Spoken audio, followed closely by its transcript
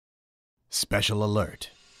Special Alert,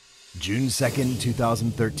 June 2nd,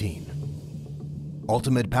 2013.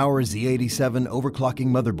 Ultimate Power Z87 overclocking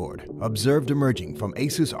motherboard observed emerging from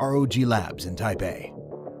ASUS ROG Labs in Taipei.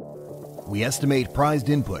 We estimate prized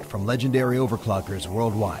input from legendary overclockers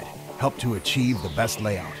worldwide helped to achieve the best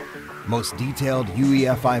layout, most detailed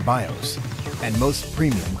UEFI BIOS, and most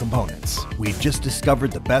premium components. We've just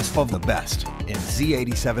discovered the best of the best in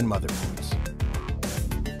Z87 motherboards.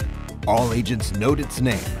 All agents note its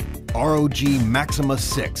name, ROG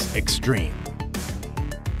Maximus VI Extreme.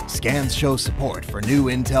 Scans show support for new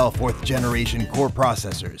Intel 4th generation core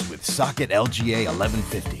processors with socket LGA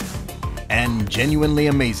 1150 and genuinely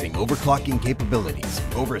amazing overclocking capabilities,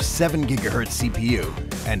 over 7 GHz CPU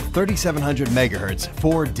and 3700 MHz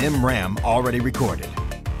 4 DIMM RAM already recorded.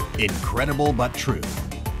 Incredible but true.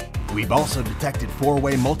 We've also detected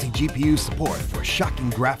 4-way multi-GPU support for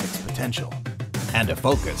shocking graphics potential and a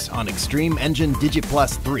focus on Extreme Engine Digi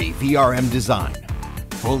III VRM design.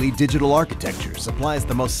 Fully digital architecture supplies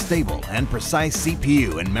the most stable and precise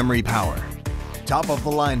CPU and memory power.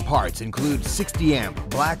 Top-of-the-line parts include 60-amp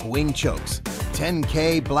black wing chokes,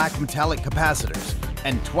 10K black metallic capacitors,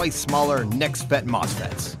 and twice smaller NGFF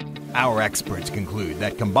MOSFETs. Our experts conclude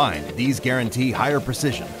that combined, these guarantee higher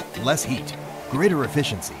precision, less heat, greater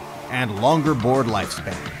efficiency, and longer board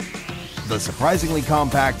lifespan. The surprisingly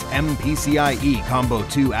compact mPCIe Combo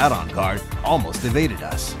 2 add-on card almost evaded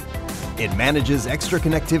us. It manages extra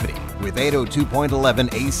connectivity with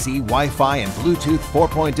 802.11 AC Wi-Fi and Bluetooth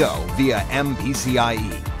 4.0 via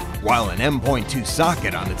mPCIe, while an M.2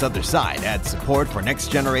 socket on its other side adds support for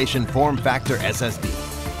next-generation form factor SSD.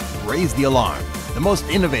 Raise the alarm. The most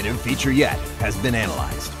innovative feature yet has been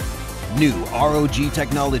analyzed. New ROG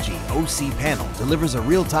technology OC panel delivers a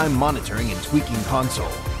real-time monitoring and tweaking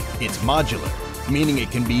console. It's modular, meaning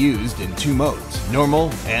it can be used in 2 modes,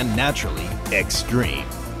 normal and naturally extreme.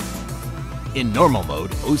 In normal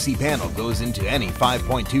mode, OC panel goes into any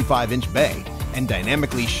 5.25-inch bay and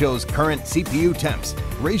dynamically shows current CPU temps,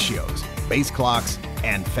 ratios, base clocks,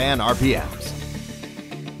 and fan RPMs.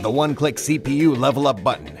 The one-click CPU level up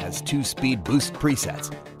button has 2-speed boost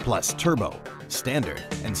presets, plus turbo, standard,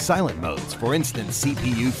 and silent modes for instant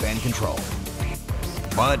CPU fan control.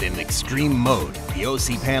 But in extreme mode, the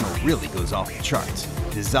OC panel really goes off the charts,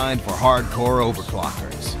 designed for hardcore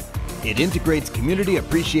overclockers. It integrates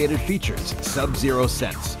community-appreciated features, Sub-Zero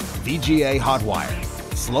Sense, VGA hot wire,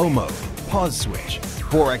 slow mode, pause switch,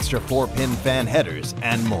 4 extra 4-pin fan headers,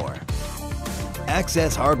 and more.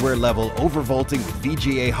 Access hardware-level overvolting with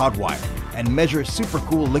VGA hot wire and measure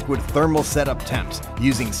supercool liquid thermal setup temps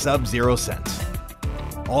using Sub-Zero Sense.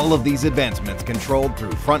 All of these advancements controlled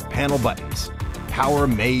through front panel buttons. Power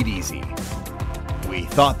made easy. We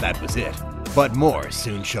thought that was it, but more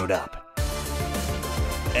soon showed up.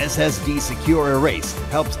 SSD Secure Erase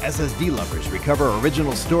helps SSD lovers recover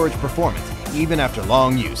original storage performance even after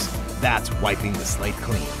long use. That's wiping the slate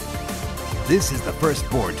clean. This is the first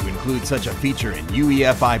board to include such a feature in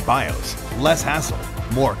UEFI BIOS. Less hassle,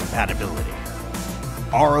 more compatibility.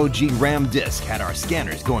 ROG RAM disk had our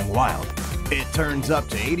scanners going wild. It turns up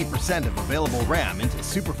to 80% of available RAM into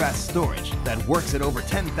superfast storage that works at over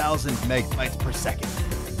 10,000 megabytes per second.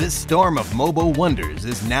 This storm of mobile wonders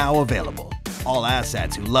is now available. All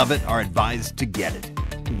assets who love it are advised to get it.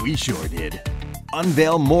 We sure did.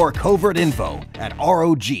 Unveil more covert info at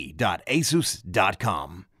rog.asus.com.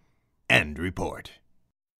 End report.